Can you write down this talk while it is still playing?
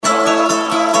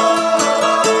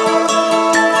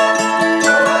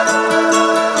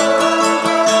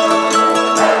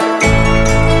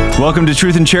Welcome to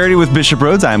Truth and Charity with Bishop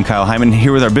Rhodes. I'm Kyle Hyman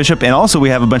here with our bishop, and also we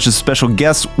have a bunch of special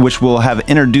guests which we'll have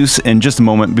introduced in just a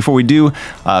moment. Before we do,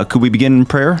 could we begin in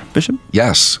prayer, Bishop?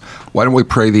 Yes. Why don't we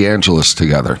pray the Angelus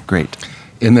together? Great.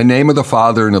 In the name of the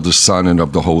Father, and of the Son, and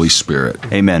of the Holy Spirit.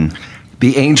 Amen.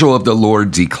 The angel of the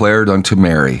Lord declared unto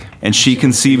Mary, And she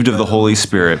conceived of the Holy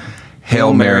Spirit.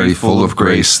 Hail Mary, full of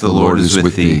grace, the Lord is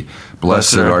with thee.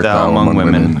 Blessed art thou among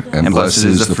women, and blessed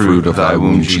is the fruit of thy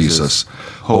womb, Jesus.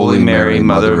 Holy Mary,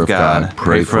 Mother of God,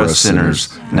 pray for us sinners,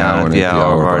 now and at the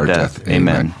hour of our death.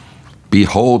 Amen.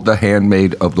 Behold the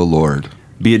handmaid of the Lord.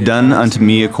 Be it done unto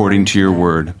me according to your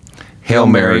word. Hail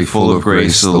Mary, full of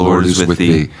grace, the Lord is with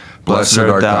thee. Blessed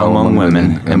art thou among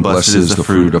women, and blessed is the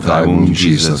fruit of thy womb,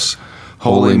 Jesus.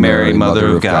 Holy Mary,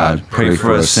 Mother of God, pray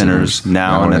for us sinners,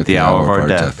 now and at the hour of our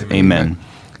death. Amen.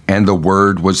 And the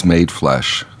Word was made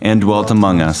flesh, and dwelt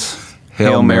among us.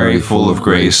 Hail Mary, full of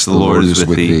grace, the Lord is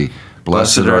with thee.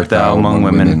 Blessed art thou among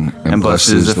women, and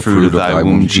blessed is the fruit of thy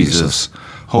womb, Jesus.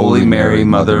 Holy Mary,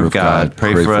 Mother of God,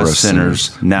 pray for us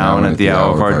sinners, now and at the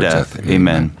hour of our death.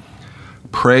 Amen.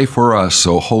 Pray for us,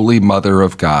 O Holy Mother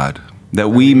of God, that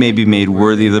we may be made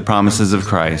worthy of the promises of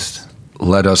Christ.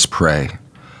 Let us pray.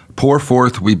 Pour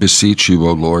forth, we beseech you,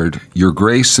 O Lord, your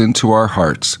grace into our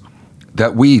hearts,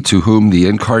 that we, to whom the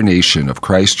incarnation of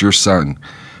Christ your Son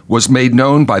was made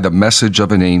known by the message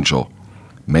of an angel,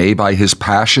 may by his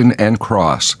passion and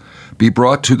cross be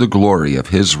brought to the glory of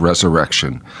his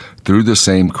resurrection, through the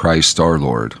same Christ our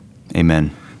Lord.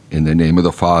 Amen. In the name of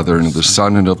the Father, and of the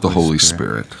Son, and of the Holy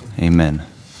Spirit. Amen.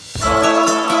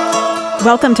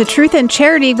 Welcome to Truth and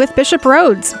Charity with Bishop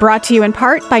Rhodes, brought to you in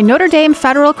part by Notre Dame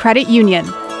Federal Credit Union.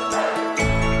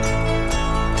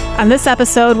 On this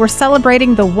episode, we're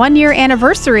celebrating the one-year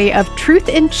anniversary of Truth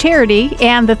and Charity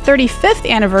and the 35th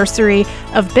anniversary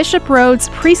of Bishop Rhodes'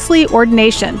 priestly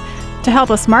ordination. To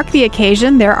help us mark the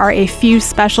occasion, there are a few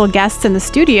special guests in the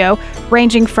studio,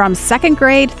 ranging from second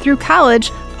grade through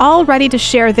college, all ready to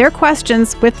share their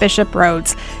questions with Bishop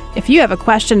Rhodes. If you have a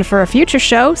question for a future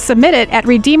show, submit it at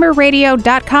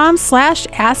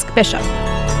redeemerradio.com/askbishop.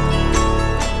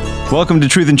 Welcome to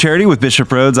Truth and Charity with Bishop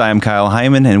Rhodes. I am Kyle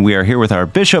Hyman, and we are here with our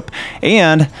bishop.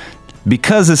 And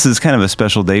because this is kind of a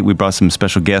special date, we brought some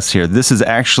special guests here. This is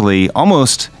actually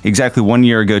almost exactly 1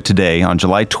 year ago today, on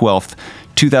July 12th,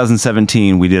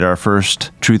 2017, we did our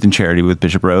first Truth and Charity with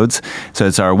Bishop Rhodes. So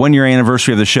it's our 1 year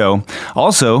anniversary of the show.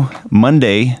 Also,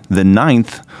 Monday, the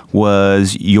 9th,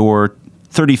 was your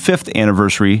 35th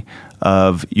anniversary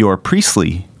of your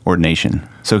priestly ordination.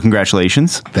 So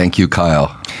congratulations. Thank you,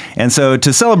 Kyle. And so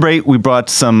to celebrate, we brought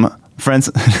some friends.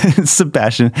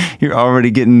 Sebastian, you're already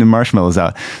getting the marshmallows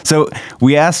out. So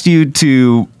we asked you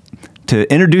to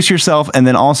introduce yourself and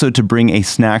then also to bring a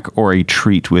snack or a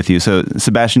treat with you. So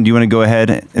Sebastian, do you want to go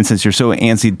ahead, and since you're so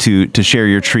antsy to share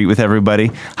your treat with everybody,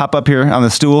 hop up here on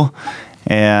the stool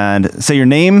and say your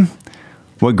name,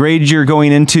 what grade you're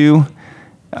going into,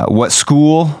 what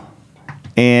school,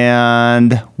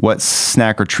 and what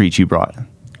snack or treat you brought.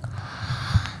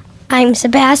 I'm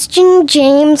Sebastian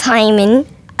James Hyman.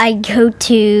 I go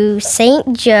to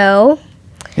St. Joe.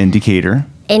 Indicator.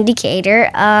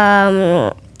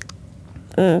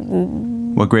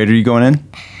 What grade are you going in?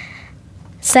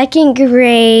 Second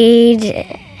grade.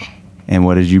 And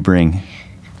what did you bring?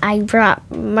 I brought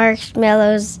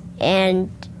marshmallows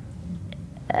and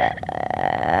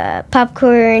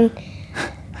popcorn.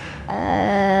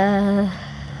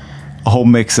 A whole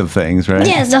mix of things, right?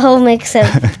 Yes, a whole mix of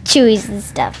chewies and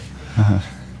stuff.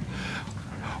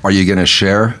 Are you going to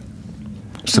share,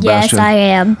 Sebastian? Yes, I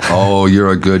am. Oh, you're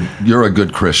a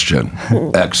good Christian.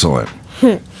 Excellent.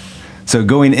 So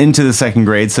going into the second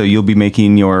grade, so you'll be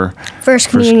making your First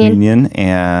communion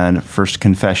and first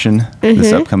confession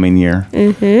this upcoming year.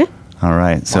 Mm-hmm. All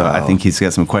right. So wow. I think he's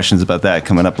got some questions about that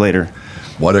coming up later.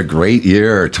 What a great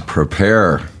year to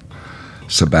prepare,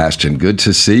 Sebastian. Good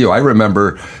to see you. I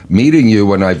remember meeting you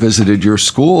when I visited your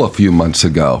school a few months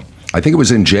ago. I think it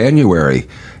was in January,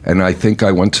 and I think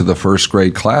I went to the first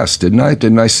grade class, didn't I?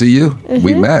 Didn't I see you? Mm-hmm.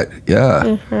 We met, yeah.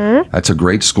 Mm-hmm. That's a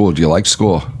great school. Do you like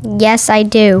school? Yes, I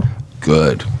do.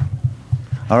 Good.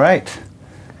 All right.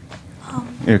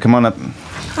 Here, come on up.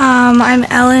 I'm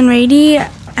Ellen Rady.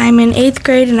 I'm in 8th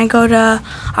grade, and I go to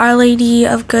Our Lady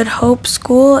of Good Hope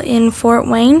School in Fort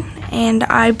Wayne, and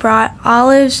I brought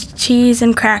olives, cheese,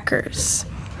 and crackers.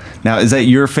 Now, is that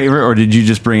your favorite, or did you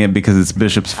just bring it because it's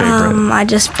Bishop's favorite? I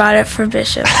just brought it for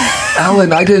Bishop.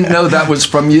 Alan, I didn't know that was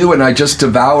from you, and I just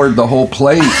devoured the whole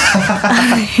plate.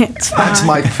 That's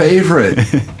my favorite.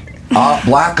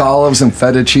 Black olives and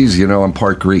feta cheese. I'm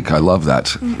part Greek. I love that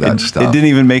stuff. It didn't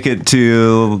even make it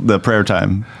to the prayer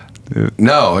time.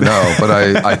 No, but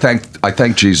I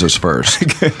thank Jesus first.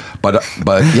 But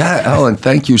yeah, Ellen,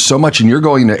 thank you so much. And you're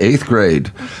going to 8th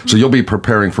grade, so you'll be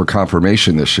preparing for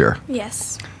confirmation this year.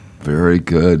 Yes. Very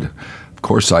good. Of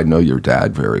course, I know your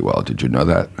dad very well. Did you know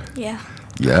that? Yeah.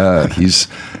 Yeah, he's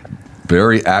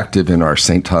very active in our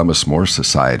St. Thomas More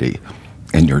Society,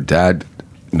 and your dad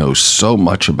knows so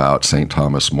much about St.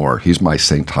 Thomas More. He's my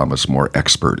St. Thomas More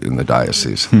expert in the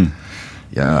diocese.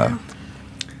 Yeah.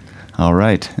 All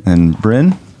right. And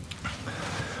Bryn?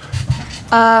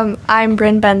 I'm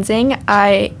Bryn Benzing.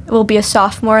 I will be a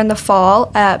sophomore in the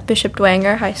fall at Bishop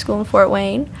Dwenger High School in Fort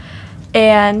Wayne.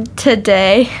 And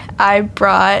today I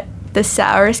brought the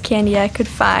sourest candy I could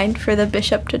find for the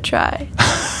bishop to try.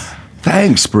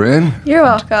 Thanks, Bryn. You're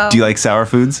welcome. Do you like sour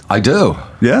foods? I do.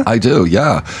 Yeah? I do,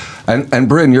 yeah. And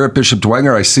Bryn, you're at Bishop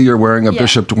Dwenger. I see you're wearing a Yeah.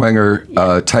 Bishop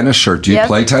Dwenger tennis shirt. Do you Yep.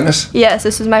 play tennis? Yes,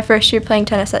 this is my first year playing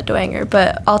tennis at Dwenger,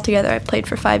 but altogether I played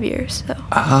for 5 years. So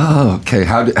Oh, okay.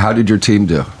 How did your team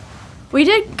do? we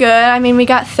did good. I mean, we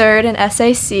got third in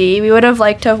SAC. We would have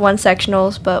liked to have won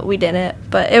sectionals, but we didn't.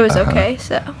 But it was okay.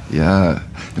 So Yeah.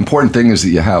 Important thing is that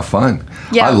you have fun.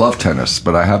 Yeah. I love tennis,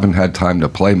 but I haven't had time to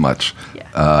play much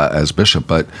as bishop.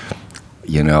 But,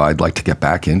 I'd like to get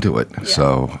back into it. Yeah.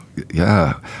 So,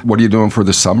 yeah. What are you doing for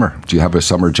the summer? Do you have a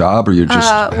summer job or you're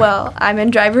just... well, I'm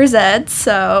in driver's ed,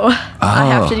 so I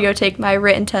have Oh. to go take my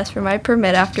written test for my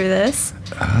permit after this.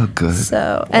 Oh, good.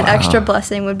 So an Wow. extra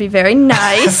blessing would be very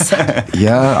nice.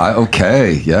 Yeah,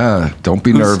 okay. Yeah. Don't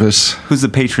be nervous. Who's the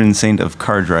patron saint of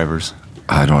car drivers?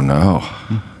 I don't know.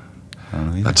 I don't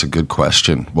know either. That's a good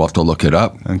question. We'll have to look it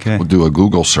up. Okay. We'll do a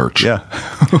Google search. Yeah.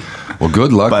 Well,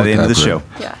 good luck By with the end of that, the Bryn. show.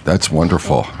 Yeah. That's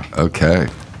wonderful. Okay.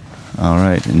 All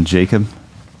right. And Jacob?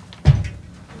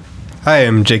 Hi,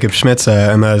 I'm Jacob Schmitz.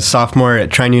 I'm a sophomore at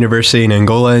Trine University in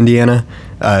Angola, Indiana.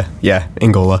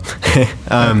 Angola.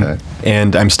 Okay.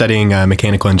 And I'm studying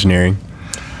mechanical engineering.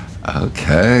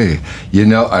 Okay.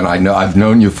 And I know I've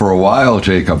known you for a while,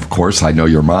 Jacob. Of course, I know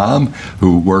your mom,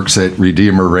 who works at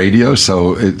Redeemer Radio,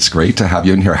 so it's great to have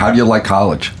you in here. How do you like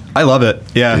college? I love it.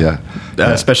 Yeah. Yeah.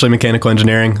 Especially mechanical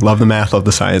engineering. Love the math, love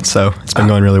the science. So it's been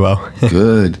going really well.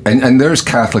 Good. And there's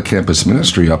Catholic Campus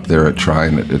Ministry up there at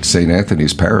Trine at St.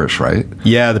 Anthony's Parish, right?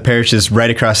 Yeah, the parish is right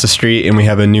across the street, and we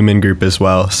have a Newman group as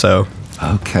well. So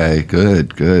Okay,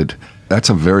 good. That's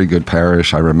a very good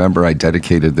parish. I remember I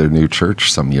dedicated their new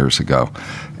church some years ago,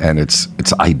 and it's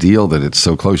ideal that it's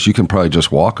so close. You can probably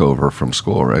just walk over from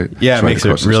school, right? yeah, It's it right makes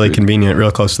across it the really street. convenient,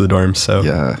 real close to the dorms. So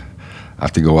Yeah, I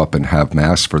have to go up and have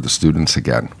mass for the students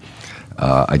again.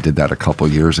 I did that a couple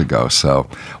years ago. So,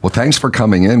 well, thanks for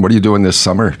coming in. What are you doing this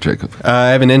summer, Jacob? I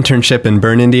have an internship in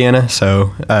Bern, Indiana.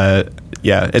 So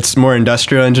it's more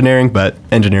industrial engineering, but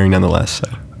engineering nonetheless. So.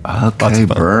 Lots Okay, of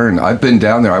fun. Bern. I've been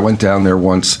down there. I went down there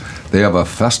once. They have a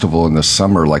festival in the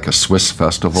summer, like a Swiss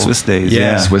festival. Swiss Days.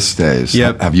 Yeah. Swiss Days.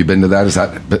 Yep. Have you been to that? Has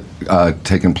that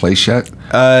taken place yet?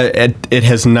 It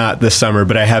has not this summer,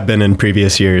 but I have been in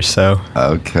previous years. So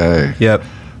Okay. yep.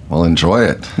 Well, enjoy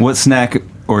it. What snack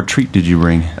or treat did you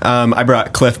bring? I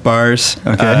brought Cliff Bars.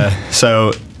 Okay.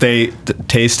 So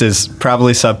taste is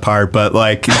probably subpar, but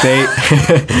like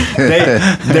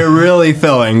they're really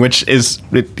filling,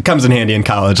 it comes in handy in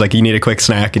college. Like you need a quick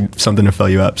snack and something to fill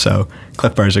you up. So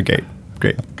Cliff Bars are great.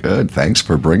 Good. Thanks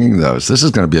for bringing those. This is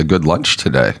going to be a good lunch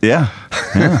today. Yeah.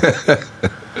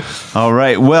 All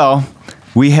right. Well,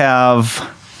 we have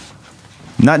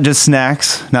not just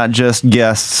snacks, not just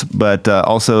guests, but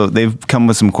also they've come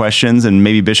with some questions, and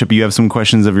maybe Bishop, you have some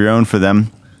questions of your own for them.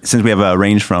 Since we have a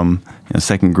range from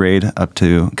second grade up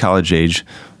to college age,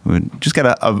 we just got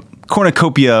a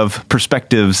cornucopia of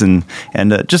perspectives and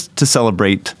just to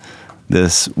celebrate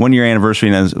this 1 year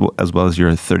anniversary and as well as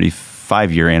your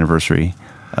 35-year anniversary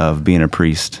of being a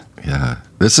priest. Yeah,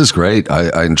 this is great.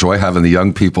 I enjoy having the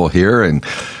young people here, and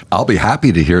I'll be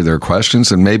happy to hear their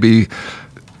questions. And maybe,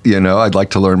 I'd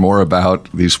like to learn more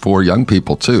about these 4 young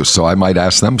people too. So I might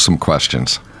ask them some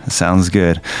questions. Sounds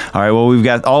good. All right, well, we've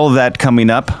got all of that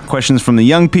coming up. Questions from the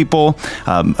young people,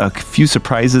 a few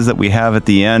surprises that we have at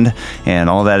the end, and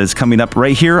all that is coming up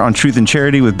right here on Truth and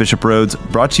Charity with Bishop Rhodes,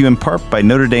 brought to you in part by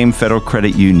Notre Dame Federal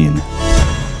Credit Union.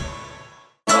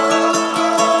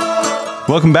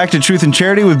 Welcome back to Truth and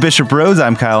Charity with Bishop Rhodes.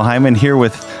 I'm Kyle Hyman here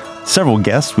with several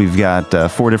guests. We've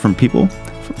got 4 different people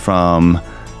from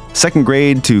second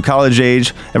grade to college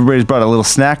age. Everybody's brought a little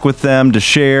snack with them to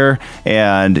share,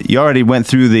 and you already went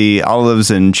through the olives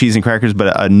and cheese and crackers,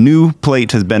 but a new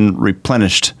plate has been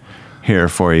replenished here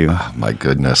for you. Oh, my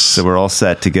goodness. So we're all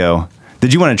set to go.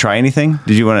 Did you want to try anything?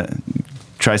 Did you want to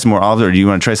try some more olives, or do you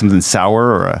want to try something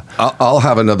sour or I'll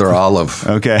have another olive.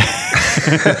 Okay.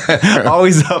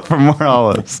 Always up for more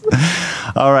olives.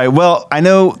 All right. Well, I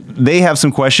know they have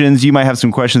some questions. You might have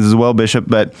some questions as well, Bishop,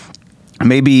 but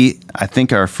maybe I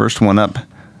think our first one up.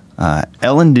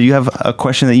 Ellen, do you have a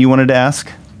question that you wanted to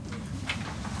ask?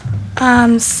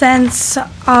 Since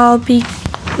I'll be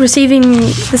receiving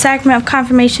the sacrament of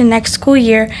confirmation next school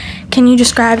year, can you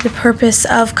describe the purpose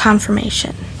of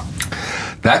confirmation?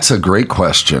 That's a great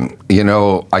question. You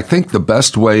know, I think the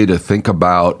best way to think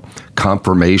about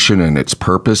confirmation and its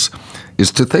purpose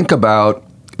is to think about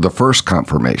the first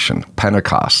confirmation,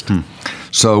 Pentecost.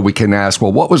 So we can ask,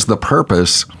 well, what was the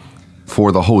purpose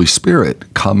for the Holy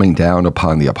Spirit coming down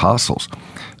upon the apostles?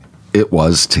 It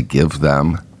was to give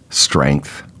them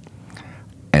strength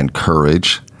and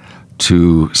courage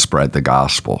to spread the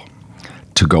gospel,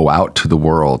 to go out to the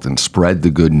world and spread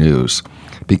the good news.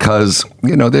 Because,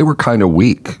 you know, they were kind of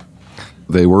weak.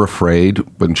 They were afraid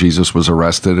when Jesus was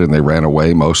arrested and they ran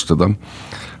away, most of them,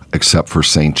 except for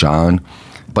St. John.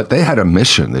 But they had a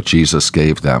mission that Jesus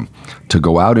gave them to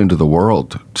go out into the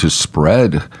world, to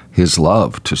spread his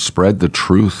love, to spread the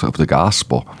truth of the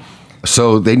gospel.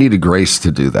 So they needed grace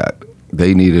to do that.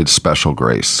 They needed special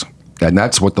grace. And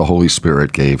that's what the Holy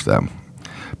Spirit gave them.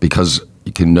 Because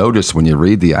you can notice when you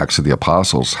read the Acts of the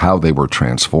Apostles how they were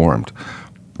transformed.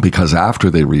 Because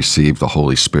after they received the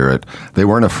Holy Spirit, they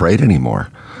weren't afraid anymore.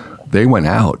 They went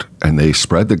out and they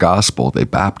spread the gospel. They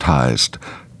baptized.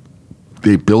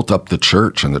 They built up the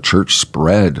church, and the church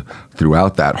spread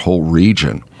throughout that whole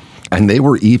region. And they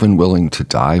were even willing to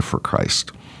die for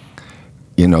Christ.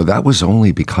 You know, that was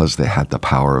only because they had the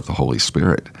power of the Holy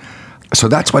Spirit. So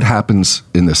that's what happens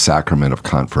in the sacrament of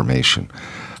confirmation.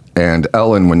 And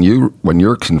Ellen, when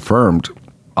you're confirmed,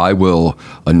 I will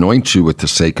anoint you with the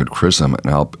sacred chrism,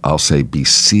 and I'll say, be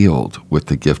sealed with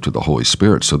the gift of the Holy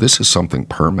Spirit. So this is something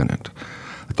permanent.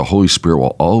 The Holy Spirit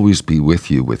will always be with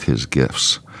you with his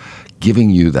gifts,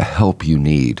 giving you the help you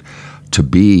need to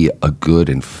be a good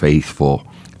and faithful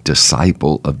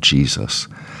disciple of Jesus,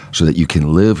 so that you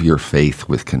can live your faith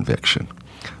with conviction.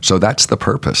 So that's the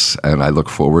purpose, and I look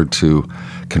forward to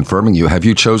confirming you. Have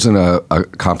you chosen a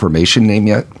confirmation name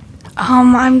yet?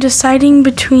 I'm deciding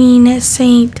between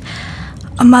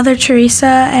Mother Teresa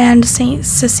and Saint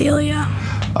Cecilia.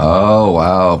 Oh,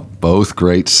 wow. Both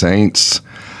great saints.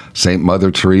 Saint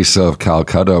Mother Teresa of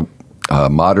Calcutta, a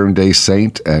modern-day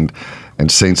saint, and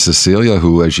Saint Cecilia,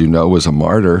 who, as you know, was a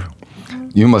martyr.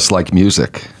 You must like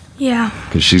music. Yeah.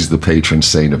 Because she's the patron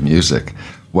saint of music.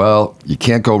 Well, you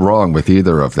can't go wrong with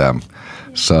either of them.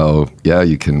 So, yeah,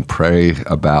 you can pray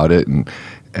about it.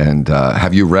 And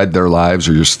have you read their lives,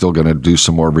 or you're still going to do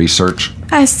some more research?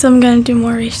 I still am going to do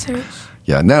more research.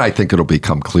 Yeah, and then I think it'll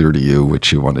become clear to you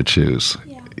which you want to choose.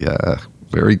 Yeah,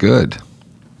 very good.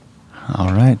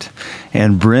 All right.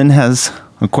 And Bryn has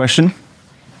a question.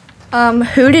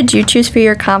 Who did you choose for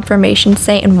your confirmation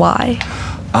saint and why?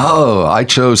 Oh, I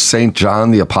chose St.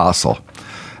 John the Apostle.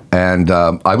 And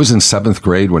I was in 7th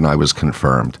grade when I was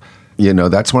confirmed. You know,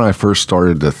 that's when I first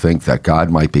started to think that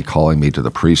God might be calling me to the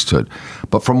priesthood.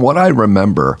 But from what I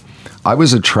remember, I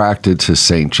was attracted to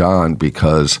St. John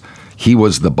because he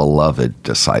was the beloved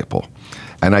disciple.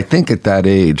 And I think at that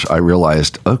age, I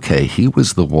realized, okay, he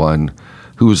was the one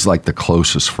who was like the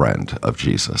closest friend of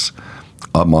Jesus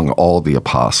among all the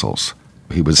apostles.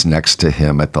 He was next to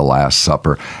him at the Last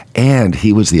Supper, and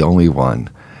he was the only one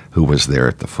who was there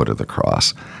at the foot of the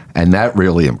cross. And that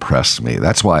really impressed me.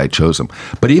 That's why I chose him.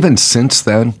 But even since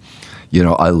then, you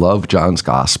know, I love John's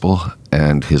gospel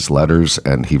and his letters,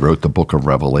 and he wrote the book of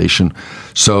Revelation.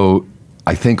 So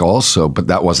I think also,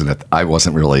 but I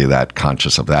wasn't really that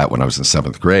conscious of that when I was in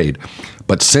 7th grade.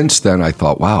 But since then, I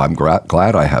thought, wow, I'm glad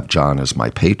I have John as my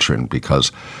patron,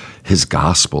 because his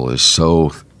gospel is so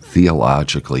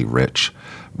theologically rich,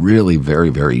 really very,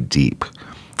 very deep.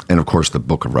 And of course, the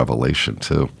book of Revelation,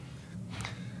 too.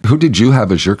 Who did you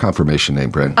have as your confirmation name,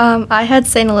 Bryn? I had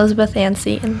St. Elizabeth Ann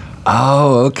Seton.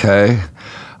 Oh, okay.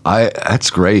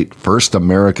 That's great. First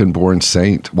American-born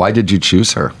saint. Why did you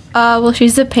choose her? Well,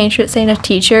 she's the patron saint of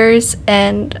teachers,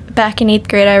 and back in 8th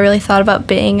grade, I really thought about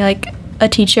being like a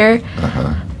teacher.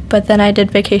 Uh-huh. But then I did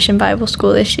Vacation Bible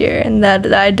School this year, and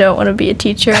that I don't want to be a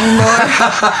teacher anymore.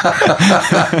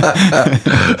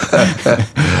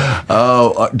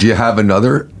 Do you have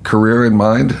another career in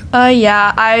mind?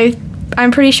 Yeah,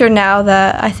 I'm pretty sure now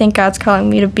that I think God's calling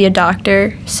me to be a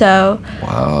doctor. So,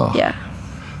 wow. Yeah.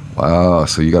 Wow,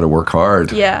 so you got to work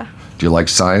hard. Yeah. Do you like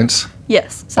science?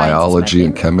 Yes. Science biology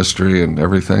and chemistry and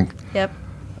everything? Yep.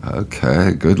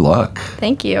 Okay, good luck.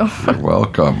 Thank you. You're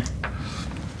welcome.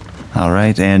 All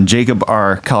right, and Jacob,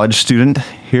 our college student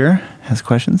here, has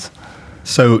questions.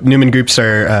 So Newman groups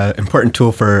are an important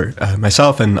tool for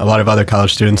myself and a lot of other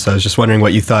college students. So I was just wondering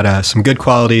what you thought some good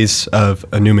qualities of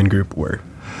a Newman group were.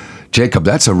 Jacob,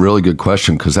 that's a really good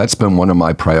question, because that's been one of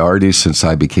my priorities since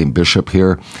I became bishop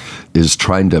here, is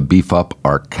trying to beef up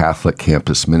our Catholic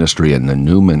campus ministry and the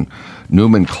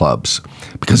Newman clubs.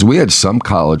 Because we had some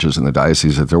colleges in the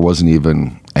diocese that there wasn't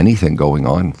even anything going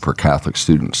on for Catholic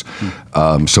students.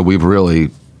 So we've really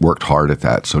worked hard at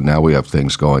that. So now we have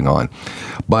things going on.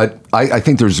 But I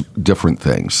think there's different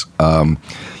things.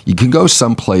 You can go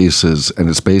some places and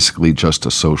it's basically just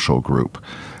a social group.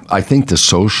 I think the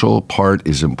social part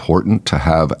is important, to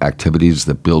have activities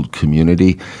that build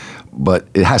community, but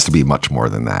it has to be much more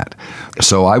than that.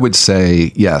 So I would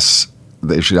say, yes,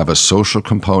 they should have a social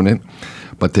component,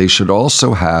 but they should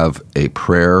also have a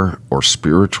prayer or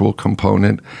spiritual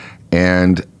component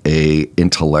and a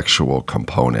intellectual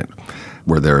component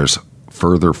where there's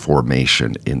further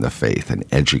formation in the faith and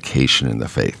education in the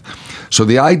faith. So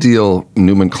the ideal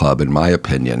Newman Club, in my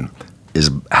opinion,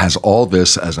 has all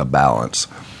this as a balance,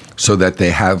 so that they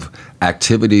have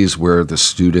activities where the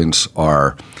students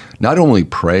are not only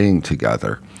praying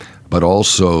together, but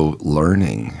also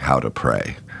learning how to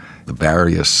pray. The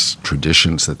various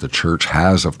traditions that the church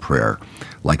has of prayer,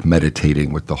 like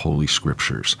meditating with the Holy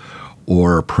Scriptures,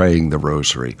 or praying the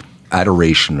Rosary,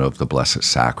 adoration of the Blessed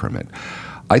Sacrament.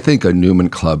 I think a Newman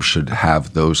Club should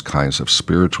have those kinds of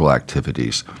spiritual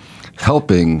activities,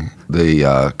 helping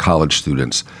the college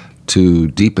students to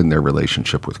deepen their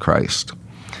relationship with Christ.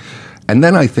 And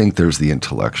then I think there's the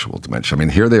intellectual dimension. I mean,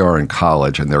 here they are in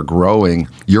college and they're growing.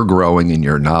 You're growing in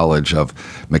your knowledge of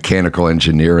mechanical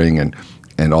engineering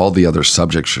and all the other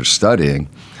subjects you're studying.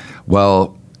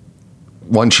 Well,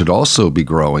 one should also be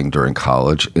growing during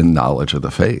college in knowledge of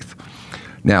the faith.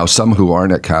 Now, some who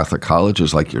aren't at Catholic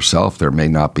colleges like yourself, there may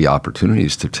not be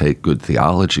opportunities to take good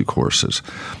theology courses.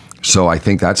 So I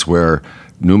think that's where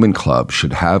Newman Club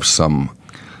should have some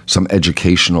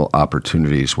educational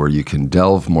opportunities where you can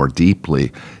delve more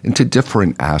deeply into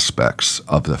different aspects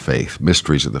of the faith,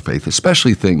 mysteries of the faith,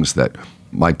 especially things that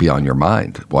might be on your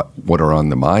mind, what are on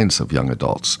the minds of young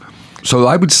adults. So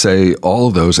I would say all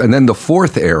of those. And then the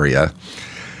fourth area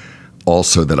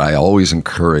also that I always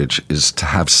encourage is to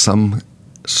have some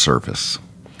service,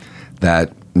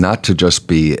 that not to just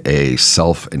be a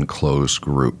self-enclosed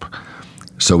group.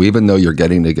 So even though you're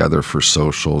getting together for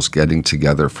socials, getting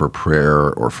together for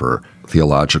prayer or for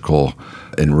theological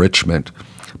enrichment,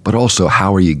 but also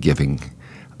how are you giving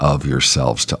of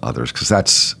yourselves to others? Because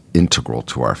that's integral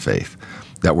to our faith,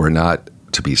 that we're not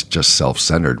to be just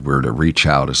self-centered. We're to reach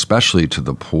out, especially to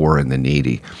the poor and the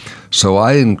needy. So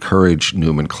I encourage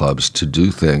Newman Clubs to do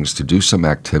things, to do some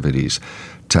activities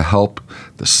to help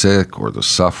the sick or the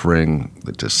suffering,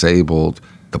 the disabled,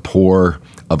 the poor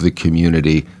of the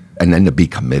community, and then to be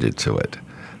committed to it.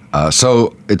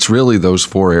 So it's really those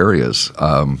four areas.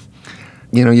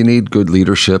 You need good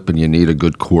leadership and you need a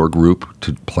good core group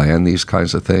to plan these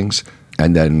kinds of things.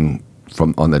 And then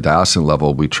on the diocesan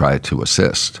level, we try to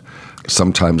assist.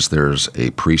 Sometimes there's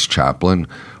a priest chaplain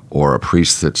or a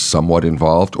priest that's somewhat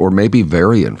involved or maybe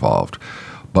very involved.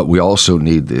 But we also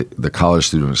need the college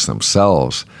students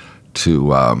themselves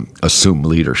to assume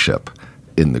leadership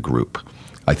in the group.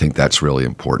 I think that's really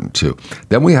important too.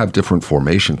 Then we have different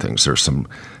formation things. There's some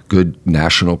good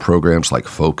national programs like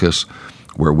Focus,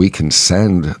 where we can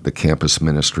send the campus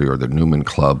ministry or the Newman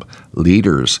Club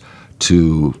leaders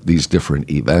to these different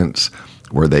events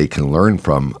where they can learn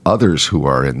from others who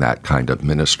are in that kind of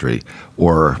ministry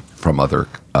or from other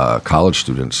college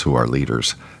students who are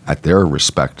leaders at their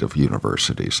respective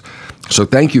universities. So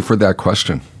thank you for that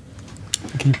question.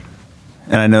 Thank you.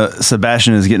 And I know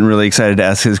Sebastian is getting really excited to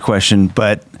ask his question,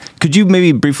 but could you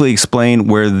maybe briefly explain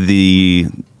where the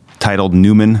title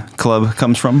Newman Club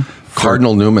comes from?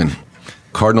 Cardinal Newman.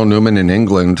 Cardinal Newman in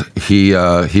England, he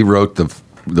wrote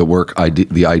the work,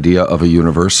 The Idea of a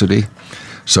University.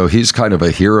 So he's kind of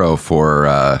a hero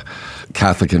for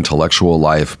Catholic intellectual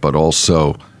life, but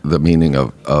also the meaning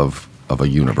of a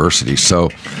university. So,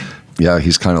 yeah,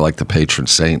 he's kind of like the patron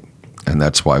saint, and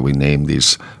that's why we name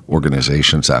these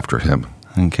organizations after him.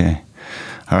 Okay.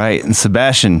 All right. And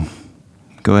Sebastian,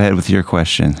 go ahead with your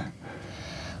question.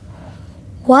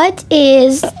 What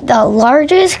is the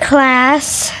largest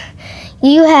class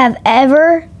you have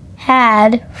ever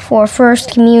had for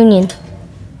First Communion?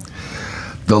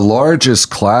 The largest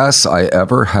class I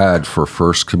ever had for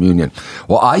First Communion.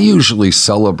 Well, I usually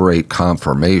celebrate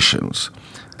confirmations.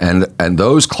 And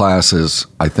those classes,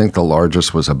 I think the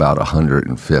largest was about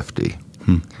 150.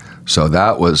 So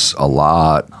that was a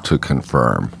lot to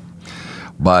confirm.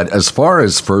 But as far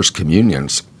as First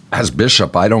Communions, as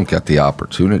bishop, I don't get the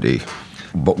opportunity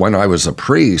But when I was a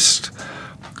priest,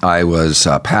 I was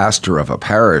a pastor of a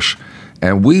parish,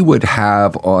 and we would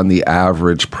have on the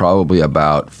average probably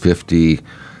about 50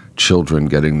 children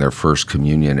getting their first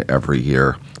communion every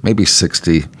year, maybe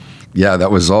 60. Yeah,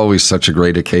 that was always such a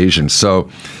great occasion. So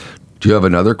do you have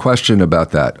another question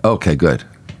about that? Okay, good.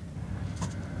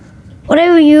 What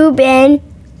have you been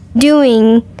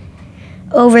doing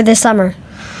over the summer?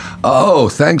 Oh,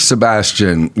 thanks,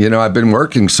 Sebastian. I've been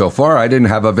working so far. I didn't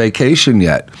have a vacation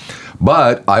yet,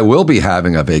 but I will be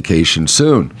having a vacation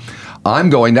soon. I'm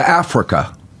going to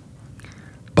Africa,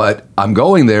 but I'm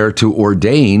going there to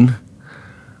ordain,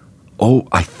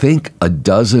 I think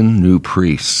 12 new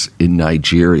priests in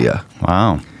Nigeria.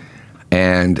 Wow.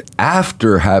 And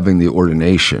after having the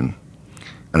ordination,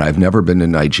 and I've never been to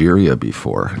Nigeria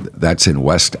before, that's in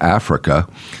West Africa,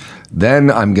 then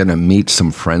I'm going to meet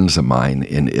some friends of mine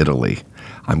in Italy.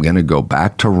 I'm going to go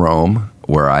back to Rome,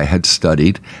 where I had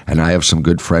studied, and I have some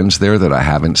good friends there that I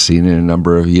haven't seen in a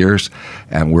number of years,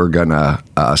 and we're going to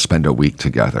spend a week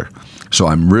together. So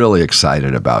I'm really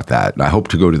excited about that. And I hope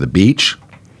to go to the beach,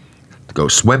 to go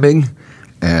swimming,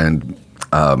 and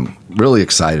really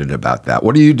excited about that.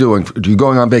 What are you doing? Are you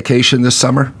going on vacation this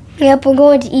summer? Yep, we're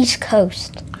going to East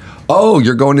Coast. Oh,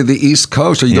 you're going to the East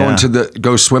Coast. Are you going to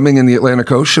go swimming in the Atlantic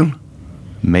Ocean?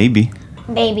 Maybe.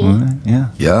 Yeah.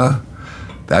 Yeah.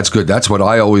 That's good. That's what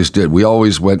I always did. We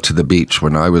always went to the beach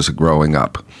when I was growing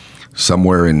up,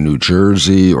 somewhere in New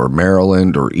Jersey or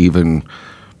Maryland or even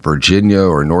Virginia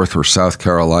or North or South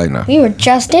Carolina. We were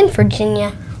just in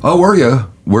Virginia. Oh, were you?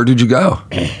 Where did you go?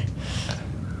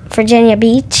 Virginia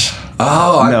Beach.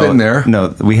 Oh, I've been there.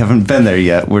 No, we haven't been there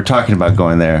yet. We're talking about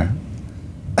going there.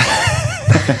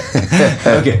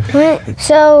 Okay.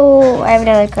 So I have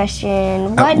another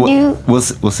question. We'll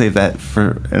save that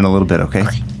for in a little bit, okay?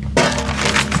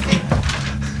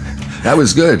 That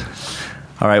was good.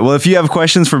 All right. Well, if you have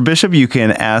questions for Bishop, you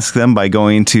can ask them by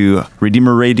going to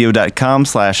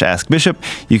redeemerradio.com/askbishop.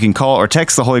 You can call or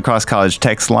text the Holy Cross College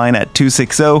text line at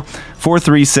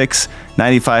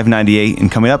 260-436-9598.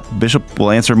 And coming up, Bishop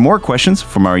will answer more questions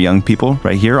from our young people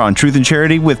right here on Truth and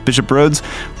Charity with Bishop Rhodes,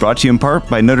 brought to you in part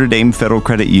by Notre Dame Federal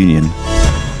Credit Union.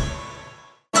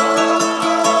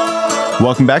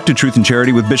 Welcome back to Truth and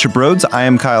Charity with Bishop Rhodes. I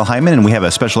am Kyle Hyman, and we have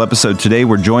a special episode today.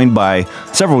 We're joined by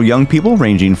several young people,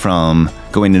 ranging from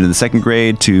going into the second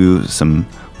grade to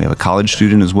we have a college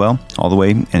student as well, all the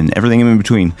way, and everything in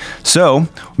between. So,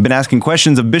 we've been asking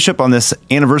questions of Bishop on this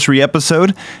anniversary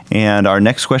episode, and our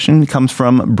next question comes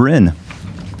from Bryn.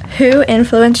 Who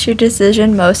influenced your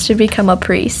decision most to become a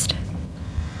priest?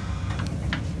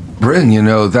 Bryn,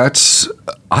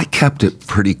 I kept it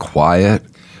pretty quiet.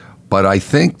 But I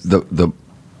think the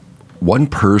one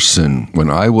person, when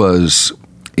I was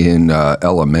in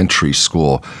elementary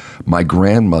school, my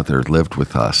grandmother lived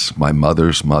with us, my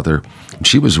mother's mother, and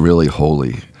she was really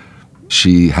holy.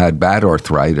 She had bad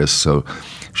arthritis, so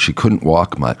she couldn't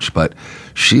walk much, but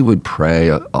she would pray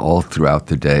all throughout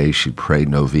the day. She'd pray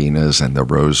novenas and the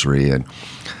rosary, and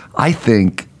I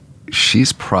think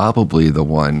she's probably the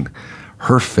one.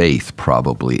 Her faith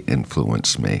probably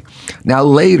influenced me. Now,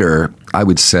 later, I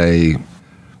would say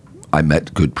I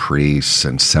met good priests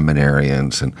and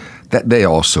seminarians, and that they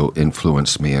also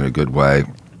influenced me in a good way.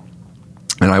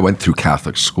 And I went through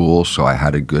Catholic school, so I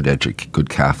had a good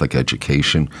Catholic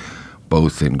education,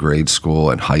 both in grade school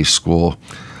and high school.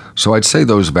 So I'd say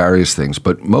those various things.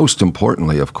 But most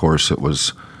importantly, of course, it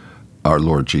was our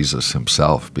Lord Jesus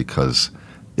himself, because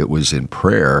it was in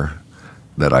prayer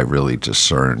that I really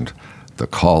discerned the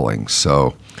calling.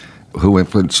 So who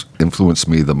influenced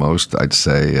me the most? I'd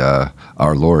say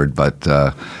our Lord. But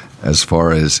as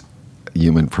far as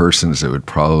human persons, it would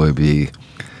probably be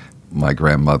my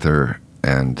grandmother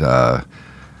and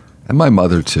my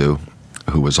mother too,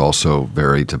 who was also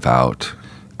very devout,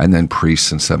 and then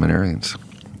priests and seminarians.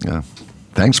 Yeah.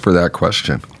 Thanks for that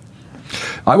question.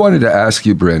 I wanted to ask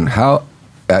you, Bryn, how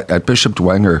at Bishop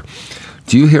Dwenger,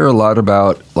 do you hear a lot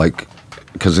about,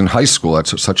 because in high school,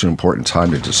 that's such an important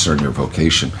time to discern your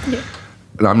vocation. Yeah.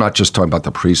 And I'm not just talking about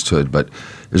the priesthood, but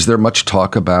is there much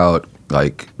talk about,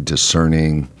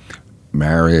 discerning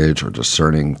marriage or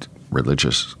discerning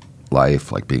religious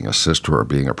life, like being a sister or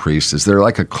being a priest? Is there,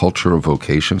 a culture of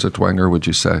vocations at Dwenger, would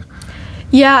you say?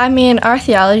 Yeah, our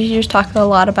theology teachers talk a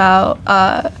lot about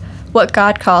what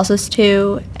God calls us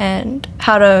to and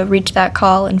how to reach that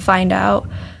call and find out.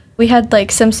 We had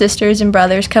some sisters and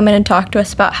brothers come in and talk to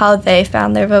us about how they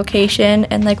found their vocation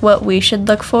and what we should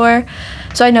look for.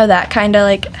 So I know that kind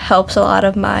of helps a lot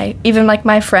of my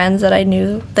friends that I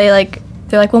knew. They're like,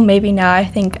 well, maybe now I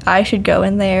think I should go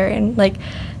in there and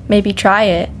maybe try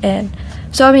it. And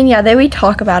so we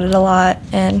talk about it a lot,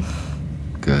 and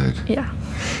Good. Yeah.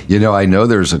 You know, I know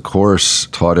there's a course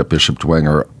taught at Bishop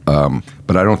Dwenger,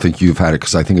 but I don't think you've had it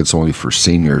because I think it's only for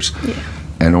seniors. Yeah.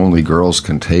 And only girls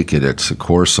can take it. It's a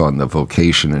course on the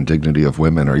vocation and dignity of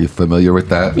women. Are you familiar with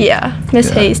that? Yeah.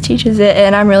 Miss Hayes teaches it,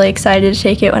 and I'm really excited to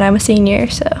take it when I'm a senior,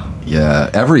 so.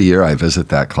 Yeah, every year I visit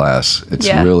that class. It's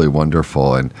really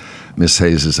wonderful. And Miss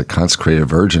Hayes is a consecrated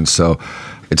virgin, so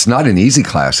it's not an easy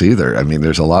class either. I mean,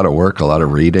 there's a lot of work, a lot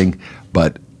of reading,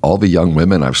 but all the young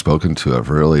women I've spoken to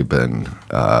have really been,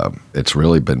 it's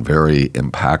really been very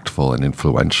impactful and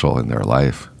influential in their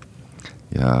life.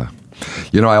 Yeah.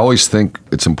 You know, I always think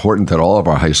it's important that all of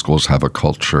our high schools have a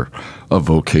culture of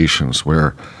vocations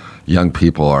where young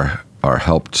people are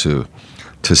helped to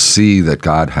see that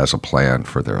God has a plan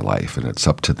for their life, and it's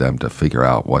up to them to figure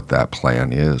out what that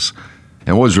plan is.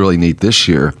 And what was really neat this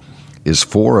year is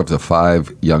 4 of the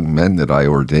 5 young men that I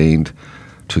ordained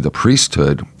to the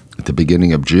priesthood at the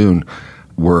beginning of June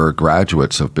were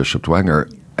graduates of Bishop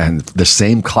Dwenger, and the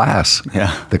same class,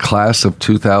 the class of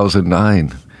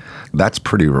 2009. That's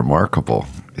pretty remarkable.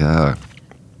 Yeah.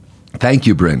 Thank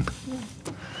you, Bryn.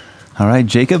 All right,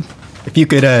 Jacob? If you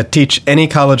could teach any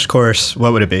college course,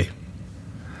 what would it be?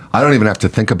 I don't even have to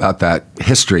think about that.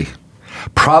 History.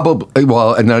 Probably,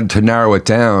 well, and then to narrow it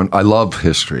down, I love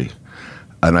history.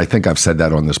 And I think I've said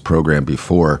that on this program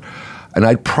before. And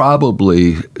I'd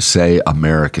probably say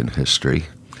American history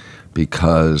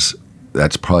because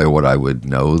that's probably what I would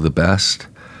know the best.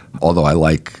 Although I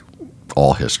like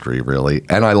all history, really.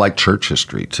 And I like church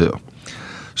history, too.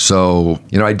 So,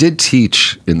 you know, I did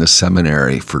teach in the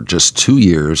seminary for just 2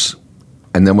 years.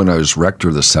 And then when I was rector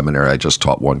of the seminary, I just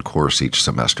taught 1 course each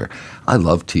semester. I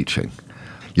love teaching.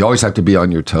 You always have to be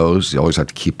on your toes. You always have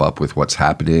to keep up with what's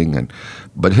happening.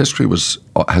 But history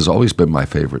has always been my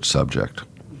favorite subject.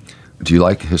 Do you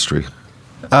like history?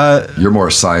 You're more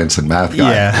a science and math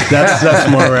guy. Yeah, that's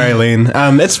more where I lean.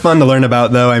 It's fun to learn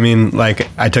about, though. I mean, like,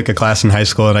 I took a class in high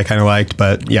school and I kind of liked,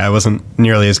 but yeah, I wasn't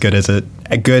nearly as good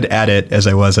at it as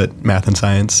I was at math and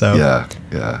science. So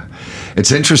yeah.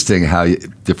 It's interesting how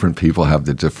different people have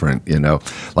the different, you know.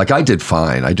 Like, I did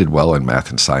fine. I did well in math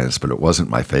and science, but it wasn't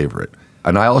my favorite.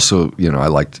 And I also, you know, I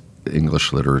liked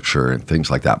English literature and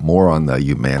things like that, more on the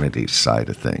humanities side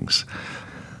of things.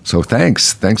 So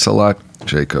thanks a lot,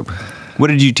 Jacob. What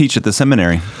did you teach at the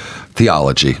seminary?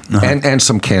 Theology and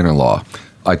some canon law.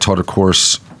 I taught a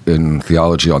course in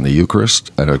theology on the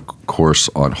Eucharist and a course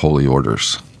on holy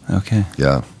orders. Okay.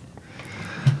 Yeah.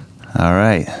 All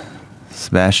right.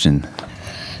 Sebastian.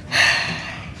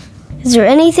 Is there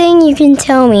anything you can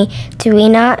tell me to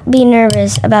not be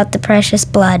nervous about the precious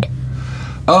blood?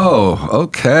 Oh,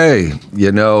 okay.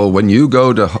 You know, when you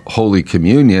go to Holy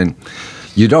Communion,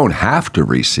 you don't have to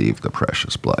receive the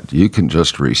precious blood. You can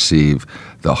just receive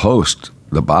the host,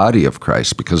 the body of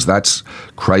Christ, because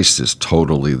Christ is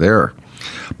totally there.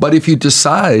 But if you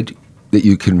decide that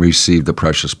you can receive the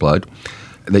precious blood,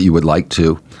 that you would like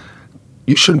to,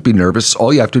 you shouldn't be nervous.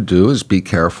 All you have to do is be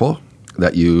careful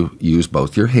that you use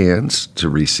both your hands to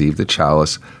receive the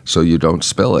chalice so you don't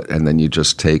spill it, and then you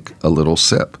just take a little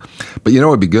sip. But you know,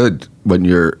 it'd be good when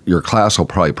your class will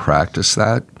probably practice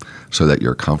that so that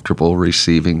you're comfortable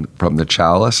receiving from the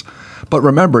chalice. But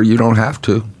remember, you don't have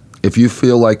to. If you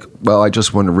feel like, well, I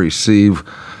just want to receive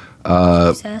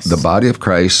the body of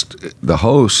Christ, the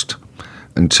host,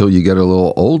 until you get a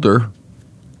little older,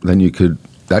 then you could,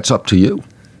 that's up to you.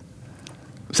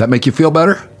 Does that make you feel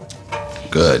better?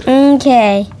 Good.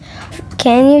 Okay.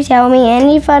 Can you tell me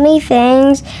any funny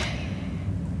things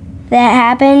that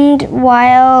happened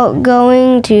while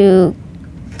going to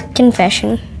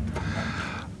confession?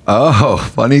 Oh,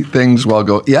 funny things while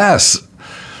going. Yes.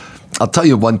 I'll tell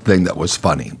you one thing that was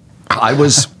funny. I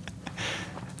was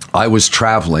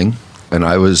traveling, and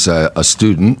I was a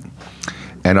student,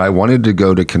 and I wanted to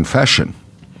go to confession,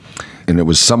 and it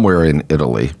was somewhere in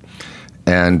Italy.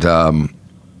 And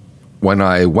when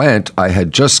I went, I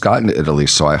had just gotten to Italy,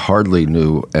 so I hardly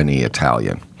knew any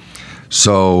Italian.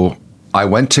 So I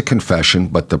went to confession,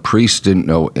 but the priest didn't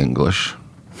know English,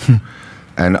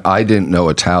 and I didn't know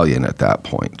Italian at that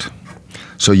point.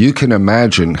 So you can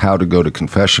imagine how to go to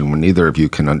confession when neither of you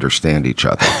can understand each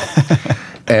other.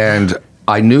 And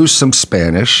I knew some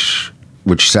Spanish,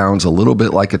 which sounds a little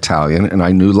bit like Italian, and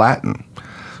I knew Latin.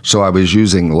 So I was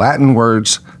using Latin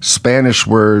words, Spanish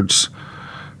words,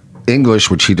 English,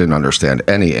 which he didn't understand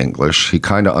any English. He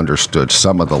kind of understood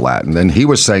some of the Latin. Then he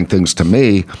was saying things to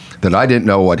me that I didn't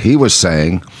know what he was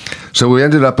saying. So we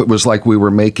ended up, it was like we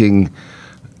were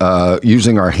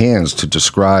using our hands to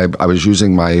describe, I was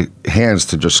using my hands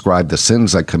to describe the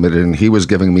sins I committed, and he was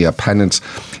giving me a penance.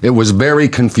 It was very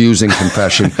confusing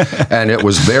confession, and it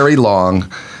was very long.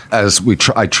 as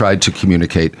I tried to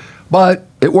communicate, but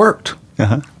it worked.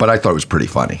 But I thought it was pretty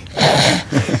funny.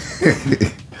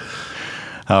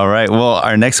 All right. Well,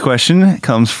 our next question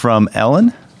comes from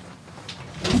Ellen.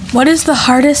 What is the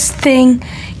hardest thing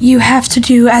you have to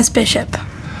do as bishop?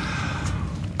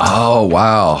 Oh,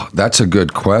 wow. That's a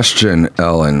good question,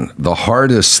 Ellen. The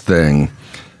hardest thing,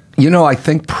 I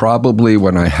think probably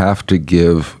when I have to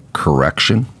give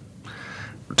correction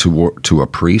to a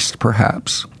priest,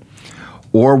 perhaps,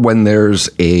 or when there's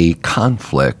a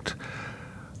conflict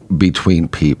between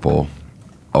people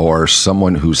or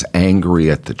someone who's angry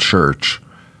at the church.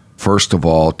 First of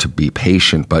all, to be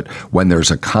patient, but when there's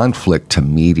a conflict, to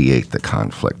mediate the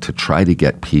conflict, to try to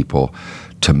get people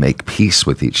to make peace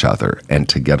with each other and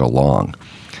to get along.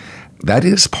 That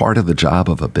is part of the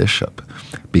job of a bishop,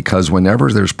 because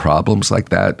whenever there's problems like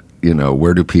that,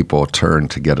 where do people turn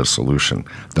to get a solution?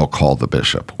 They'll call the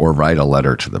bishop or write a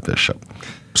letter to the bishop.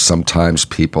 Sometimes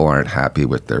people aren't happy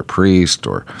with their priest,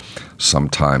 or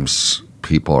sometimes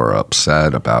people are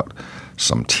upset about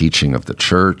some teaching of the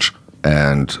church.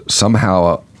 And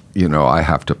somehow, I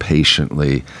have to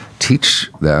patiently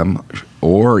teach them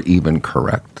or even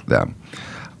correct them.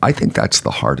 I think that's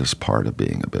the hardest part of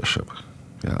being a bishop.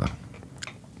 Yeah.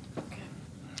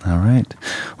 All right.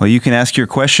 Well, you can ask your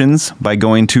questions by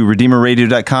going to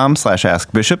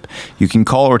redeemerradio.com/askbishop. You can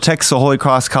call or text the Holy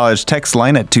Cross College text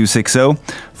line at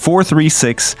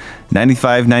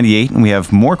 260-436-9598. And we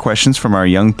have more questions from our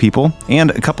young people and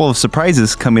a couple of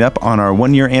surprises coming up on our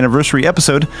 1-year anniversary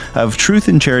episode of Truth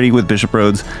and Charity with Bishop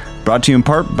Rhodes, brought to you in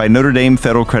part by Notre Dame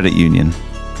Federal Credit Union.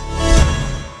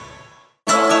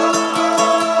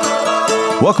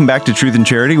 Welcome back to Truth and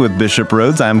Charity with Bishop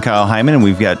Rhodes. I'm Kyle Hyman, and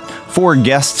we've got 4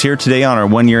 guests here today on our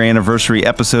 1-year anniversary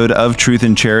episode of Truth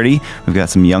and Charity. We've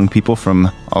got some young people from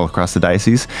all across the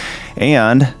diocese.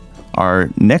 And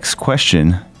our next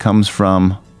question comes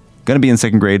from, going to be in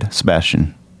 2nd grade,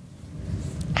 Sebastian.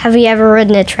 Have you ever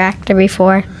ridden a tractor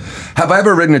before? Have I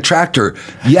ever ridden a tractor?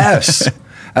 Yes.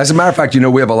 As a matter of fact,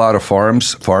 we have a lot of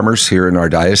farmers here in our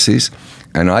diocese.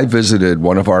 And I visited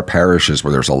one of our parishes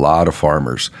where there's a lot of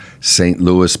farmers, St.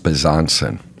 Louis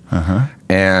Besançon.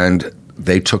 And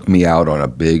they took me out on a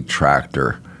big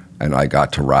tractor, and I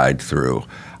got to ride through.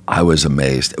 I was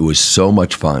amazed. It was so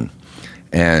much fun.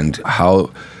 And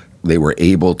how they were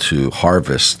able to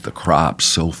harvest the crops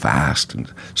so fast and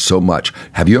so much.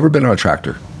 Have you ever been on a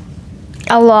tractor?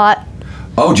 A lot.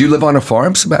 Oh, do you live on a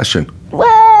farm, Sebastian?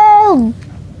 Well,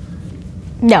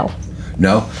 no.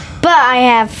 No? But I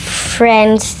have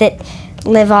friends that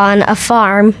live on a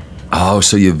farm. Oh,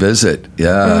 so you visit.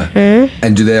 Yeah.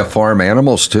 And do they have farm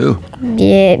animals too?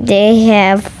 Yeah, they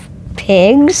have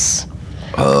pigs.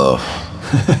 Oh.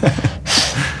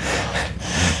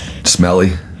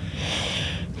 Smelly?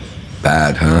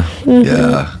 Bad, huh?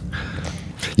 Yeah.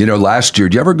 Last year,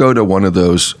 do you ever go to one of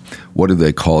those, what do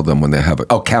they call them when they have,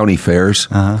 county fairs?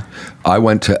 I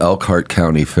went to Elkhart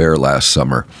County Fair last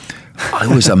summer.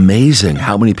 It was amazing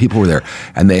how many people were there.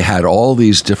 And they had all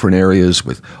these different areas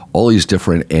with all these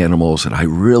different animals, and I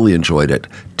really enjoyed it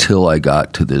till I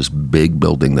got to this big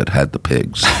building that had the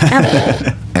pigs.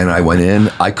 And I went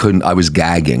in, I was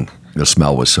gagging. The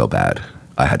smell was so bad.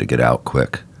 I had to get out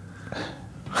quick.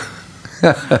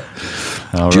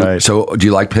 All right. So, do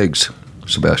you like pigs,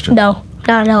 Sebastian? No,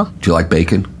 not at all. Do you like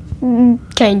bacon?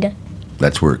 Kinda.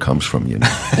 That's where it comes from, Yeah,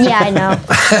 I know.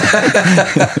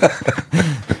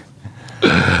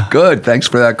 Good. Thanks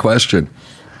for that question.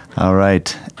 All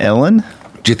right. Ellen?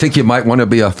 Do you think you might want to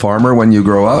be a farmer when you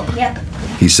grow up? Yep.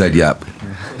 He said yep.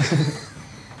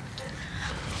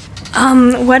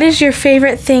 What is your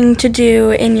favorite thing to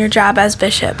do in your job as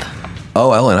bishop?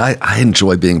 Oh, Ellen, I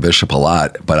enjoy being bishop a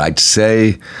lot, but I'd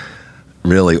say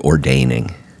really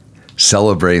ordaining.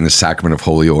 Celebrating the sacrament of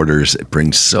holy orders, it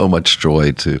brings so much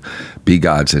joy to be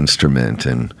God's instrument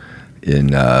and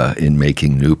in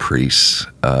making new priests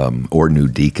or new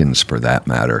deacons, for that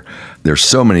matter. There's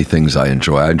so many things I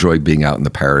enjoy. I enjoy being out in the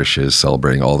parishes,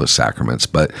 celebrating all the sacraments,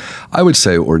 but I would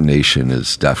say ordination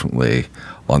is definitely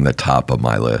on the top of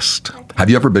my list.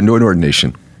 Have you ever been to an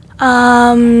ordination?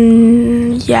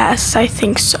 Yes, I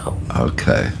think so.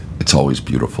 Okay. It's always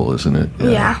beautiful, isn't it?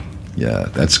 Yeah. Yeah,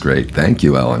 that's great. Thank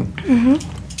you, Ellen.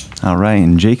 All right.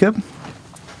 And Jacob?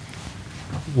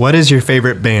 What is your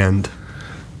favorite band?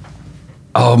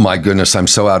 Oh, my goodness. I'm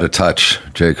so out of touch,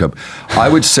 Jacob. I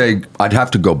would say I'd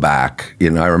have to go back.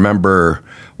 I remember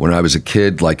when I was a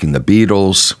kid liking the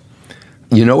Beatles.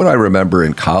 You know what I remember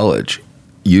in college?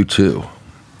 U2.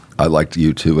 I liked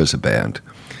U2 as a band.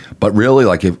 But really,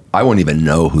 I won't even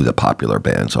know who the popular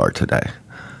bands are today.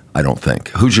 I don't think.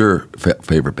 Who's your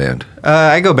favorite band?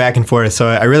 I go back and forth. So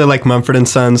I really like Mumford &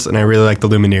 Sons, and I really like the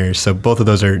Lumineers. So both of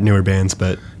those are newer bands,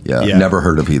 but Yeah, never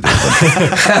heard of either of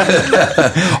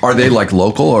them. Are they like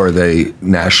local, or are they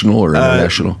national or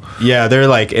international? Yeah, they're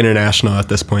like international at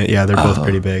this point. Yeah, they're both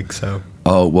pretty big. So.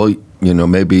 Oh, well,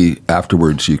 maybe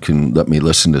afterwards you can let me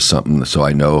listen to something so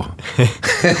I know.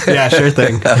 Yeah, sure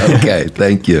thing. Okay,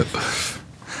 thank you.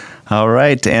 All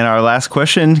right, and our last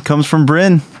question comes from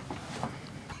Bryn.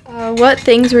 What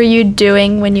things were you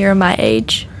doing when you were my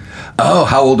age? Oh,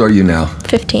 how old are you now?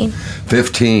 15.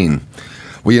 15.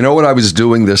 Well, you know what I was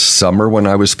doing this summer when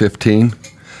I was 15?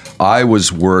 I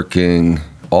was working,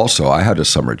 also, I had a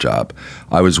summer job.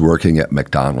 I was working at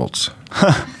McDonald's.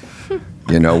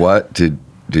 You know what?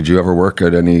 Did you ever work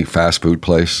at any fast food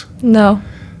place? No.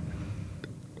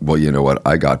 Well, you know what?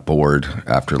 I got bored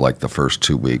after like the first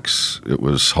 2 weeks. It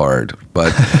was hard,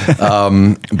 but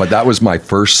that was my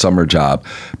first summer job.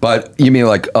 But you mean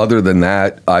like other than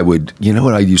that, I would, you know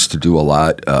what I used to do a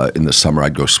lot in the summer?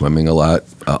 I'd go swimming a lot,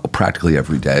 practically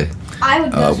every day. I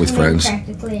would go with swimming friends.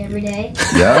 practically every day.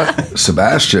 Yeah,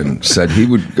 Sebastian said he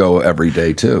would go every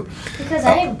day too. Because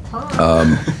I have a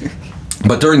pond.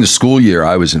 But during the school year,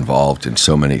 I was involved in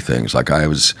so many things. Like I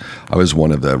was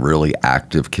one of the really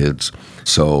active kids,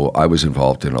 so I was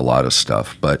involved in a lot of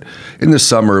stuff. But in the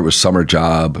summer, it was summer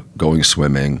job, going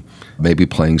swimming, maybe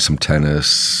playing some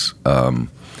tennis,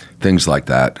 things like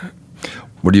that.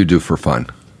 What do you do for fun?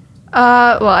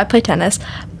 Well, I play tennis,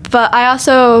 but I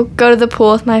also go to the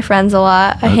pool with my friends a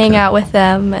lot. I hang out with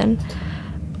them, and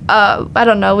I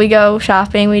don't know. We go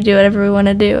shopping. We do whatever we want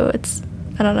to do.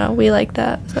 I don't know. We like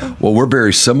that. So. Well, we're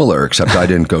very similar, except I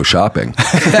didn't go shopping.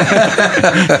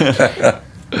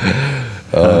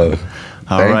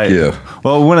 Thank you.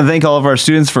 Well, we want to thank all of our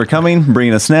students for coming,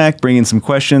 bringing a snack, bringing some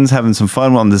questions, having some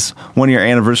fun on this 1-year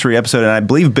anniversary episode. And I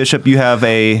believe, Bishop, you have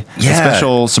a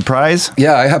special surprise.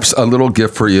 Yeah, I have a little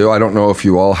gift for you. I don't know if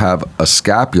you all have a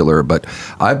scapular, but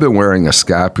I've been wearing a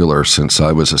scapular since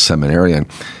I was a seminarian.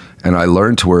 And I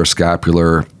learned to wear a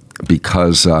scapular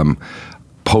because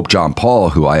Pope John Paul,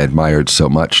 who I admired so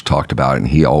much, talked about it, and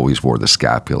he always wore the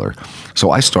scapular. So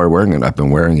I started wearing it. I've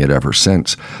been wearing it ever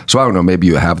since. So I don't know, maybe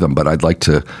you have them, but I'd like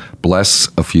to bless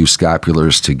a few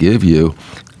scapulars to give you.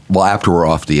 Well, after we're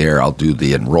off the air, I'll do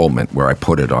the enrollment where I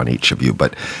put it on each of you,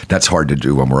 but that's hard to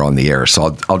do when we're on the air.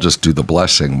 So I'll just do the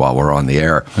blessing while we're on the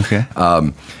air. Okay.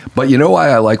 But you know why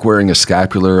I like wearing a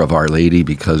scapular of Our Lady?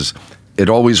 Because it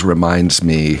always reminds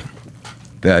me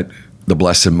that the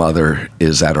Blessed Mother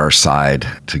is at our side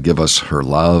to give us her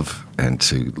love and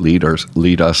to lead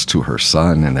us to her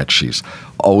Son, and that she's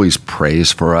always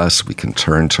prays for us. We can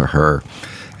turn to her,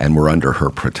 and we're under her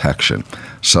protection.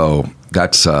 So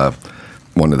that's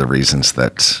one of the reasons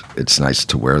that it's nice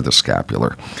to wear the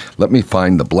scapular. Let me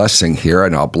find the blessing here,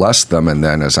 and I'll bless them, and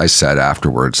then, as I said,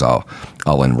 afterwards I'll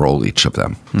enroll each of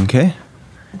them. Okay.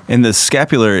 And the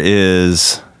scapular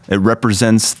it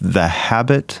represents the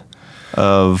habit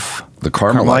of the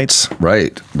Carmelites.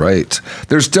 Right.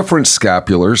 There's different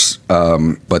scapulars,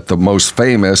 but the most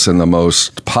famous and the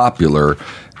most popular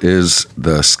is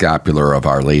the scapular of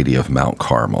Our Lady of Mount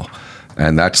Carmel.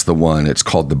 And that's the one, it's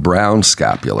called the brown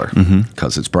scapular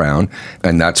because it's brown.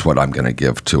 And that's what I'm going to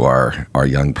give to our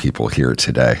young people here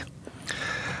today.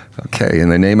 Okay, in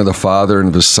the name of the Father, and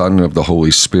of the Son, and of the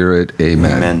Holy Spirit,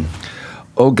 amen. Amen.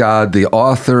 O God, the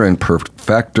author and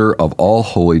perfecter of all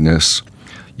holiness,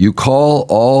 you call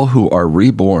all who are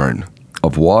reborn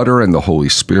of water and the Holy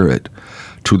Spirit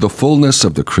to the fullness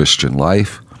of the Christian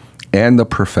life and the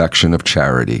perfection of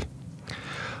charity.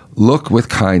 Look with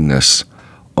kindness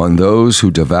on those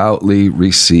who devoutly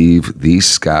receive these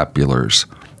scapulars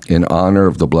in honor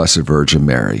of the Blessed Virgin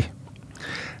Mary.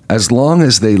 As long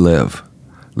as they live,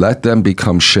 let them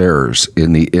become sharers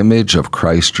in the image of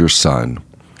Christ your Son.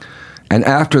 And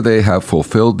after they have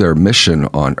fulfilled their mission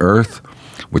on earth,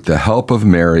 with the help of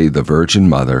Mary, the Virgin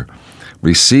Mother,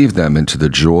 receive them into the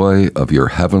joy of your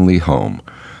heavenly home.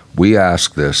 We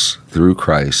ask this through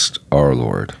Christ our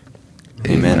Lord.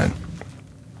 Amen.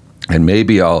 And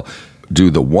maybe I'll do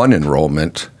the one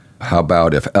enrollment. How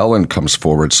about if Ellen comes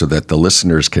forward so that the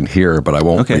listeners can hear, but I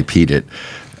won't repeat it.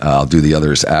 I'll do the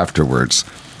others afterwards.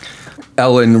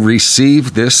 Ellen,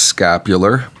 receive this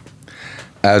scapular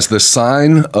as the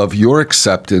sign of your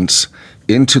acceptance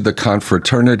into the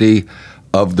confraternity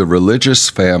of the religious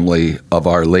family of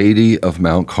Our Lady of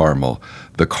Mount Carmel,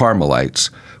 the Carmelites,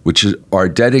 which are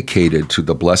dedicated to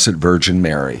the Blessed Virgin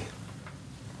Mary.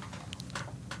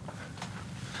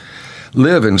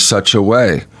 Live in such a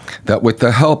way that with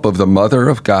the help of the Mother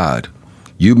of God,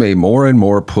 you may more and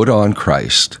more put on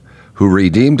Christ, who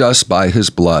redeemed us by his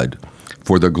blood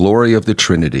for the glory of the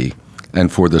Trinity,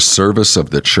 and for the service of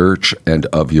the church and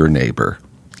of your neighbor.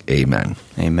 Amen.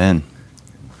 Amen.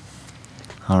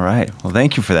 All right. Well,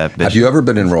 thank you for that, Bishop. Have you ever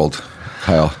been enrolled,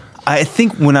 Kyle? I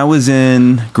think when I was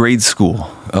in grade school.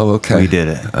 Oh, okay. We did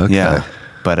it. Okay. Yeah.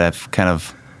 But I've kind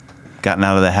of gotten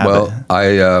out of the habit.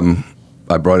 Well,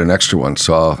 I brought an extra one,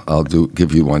 so I'll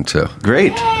give you one too.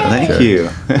 Great. Thank Okay. you.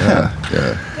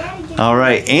 Yeah. All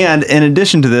right. And in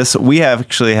addition to this, we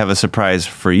actually have a surprise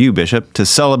for you, Bishop. To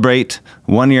celebrate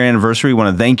 1 year anniversary, we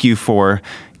want to thank you for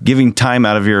giving time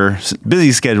out of your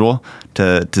busy schedule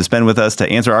to spend with us, to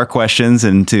answer our questions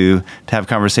and to have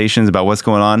conversations about what's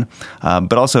going on.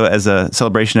 But also as a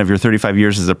celebration of your 35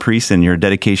 years as a priest and your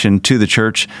dedication to the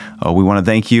church, we want to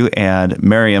thank you. And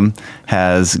Miriam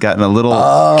has gotten a little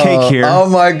cake here. Oh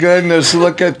my goodness,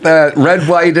 look at that. Red,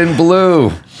 white, and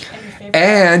blue.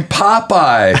 And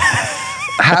Popeye.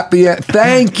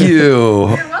 Thank you.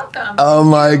 You're welcome. Oh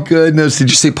my goodness. Did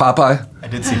you see Popeye? I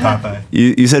did see Popeye.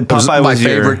 You said It was Popeye my was your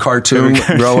favorite cartoon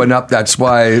growing up. That's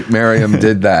why Miriam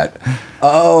did that.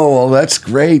 Oh, well, that's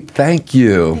great. Thank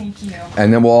you. Thank you.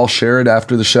 And then we'll all share it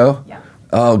after the show? Yeah.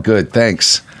 Oh, good.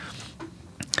 Thanks.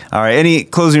 All right. Any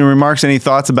closing remarks, any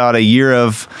thoughts about a year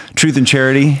of truth and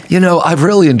charity? You know, I've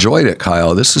really enjoyed it,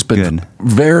 Kyle. This has been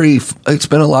Good. it's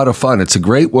been a lot of fun. It's a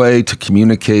great way to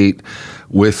communicate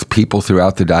with people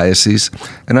throughout the diocese.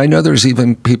 And I know there's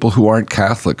even people who aren't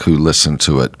Catholic who listen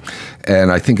to it.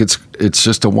 And I think it's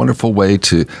just a wonderful way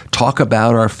to talk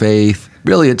about our faith.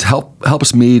 Really, it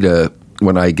helps me to,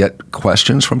 when I get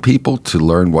questions from people, to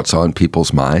learn what's on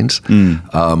people's minds,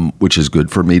 which is good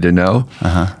for me to know.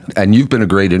 And you've been a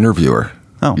great interviewer.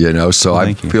 Oh, you know, so I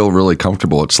thank you. feel really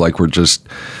comfortable. It's like we're just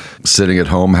sitting at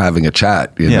home having a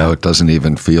chat. You know, it doesn't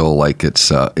even feel like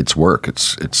it's work.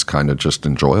 It's kind of just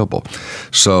enjoyable.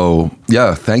 So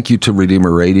yeah, thank you to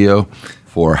Redeemer Radio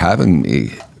for having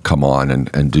me come on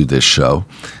and do this show.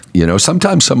 You know,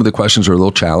 sometimes some of the questions are a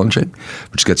little challenging,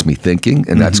 which gets me thinking,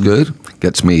 and that's good.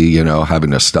 Gets me, you know,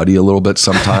 having to study a little bit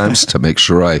sometimes to make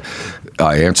sure I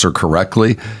answer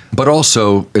correctly. But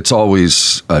also, it's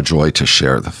always a joy to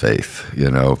share the faith,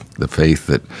 you know, the faith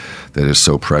that is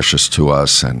so precious to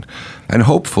us. And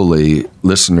hopefully,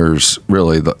 listeners,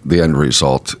 really, the end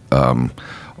result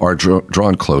are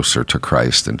drawn closer to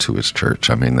Christ and to his church.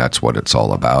 I mean, that's what it's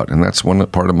all about. And that's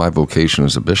part of my vocation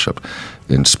as a bishop,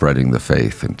 in spreading the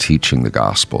faith and teaching the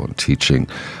gospel and teaching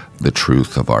the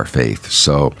truth of our faith.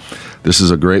 So this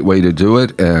is a great way to do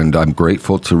it. And I'm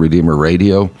grateful to Redeemer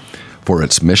Radio for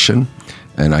its mission.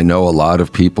 And I know a lot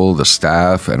of people, the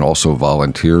staff and also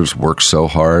volunteers, work so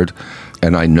hard.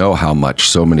 And I know how much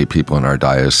so many people in our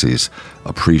diocese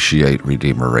appreciate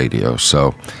Redeemer Radio.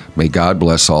 So may God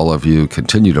bless all of you,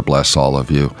 continue to bless all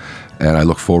of you. And I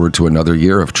look forward to another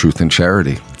year of truth and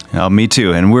charity. Me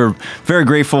too. And we're very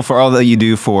grateful for all that you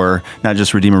do for not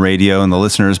just Redeemer Radio and the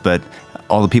listeners, but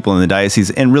all the people in the diocese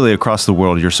and really across the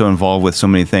world. You're so involved with so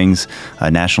many things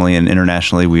nationally and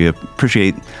internationally. We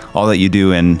appreciate all that you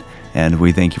do, and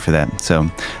we thank you for that. So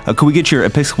could we get your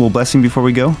Episcopal blessing before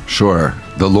we go? Sure.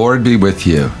 The Lord be with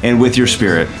you. And with your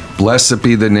spirit. Blessed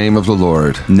be the name of the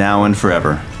Lord. Now and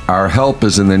forever. Our help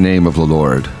is in the name of the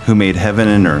Lord, who made heaven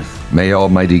and earth. May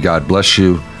Almighty God bless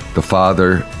you, the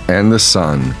Father and the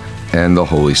Son and the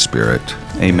Holy Spirit.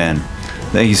 Amen.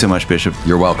 Thank you so much, Bishop.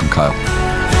 You're welcome, Kyle.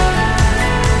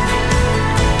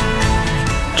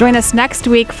 Join us next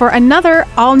week for another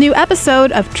all-new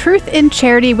episode of Truth in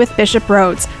Charity with Bishop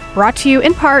Rhoades, brought to you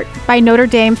in part by Notre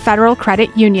Dame Federal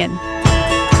Credit Union.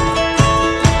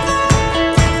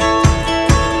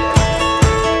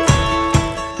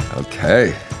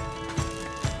 Okay.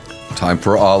 Time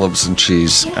for olives and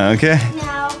cheese. Okay.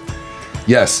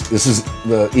 Yes, this is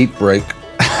the eat break.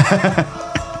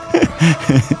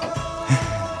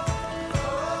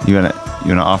 You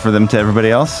wanna offer them to everybody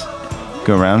else?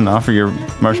 Go around and offer your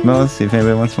marshmallows, see if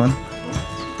anybody wants one.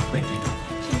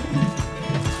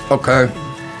 Okay.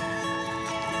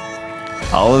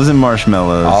 Olives and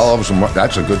marshmallows. Olives and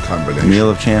that's a good combination. Meal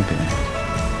of champions.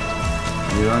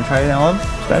 You want to try an olive,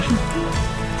 Sebastian?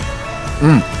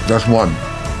 That's one.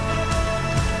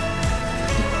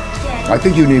 I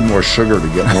think you need more sugar to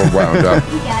get more wound up.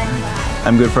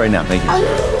 I'm good for right now, thank you.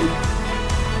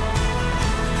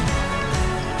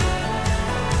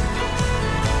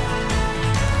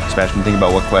 Sebastian, think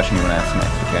about what question you want to ask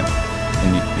next, okay?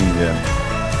 And you need to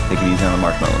take it easy on the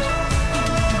marshmallows.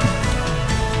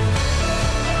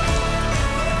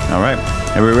 All right,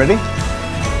 are we ready?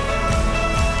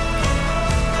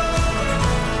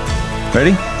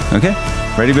 Ready? Okay.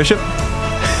 Ready, Bishop?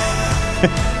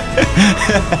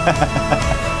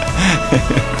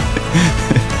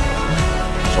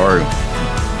 Sorry.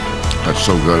 That's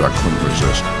so good, I couldn't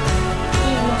resist.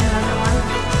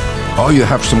 Oh, you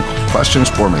have some questions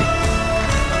for me?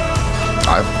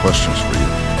 I have questions for you.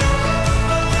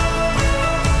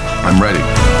 I'm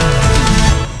ready.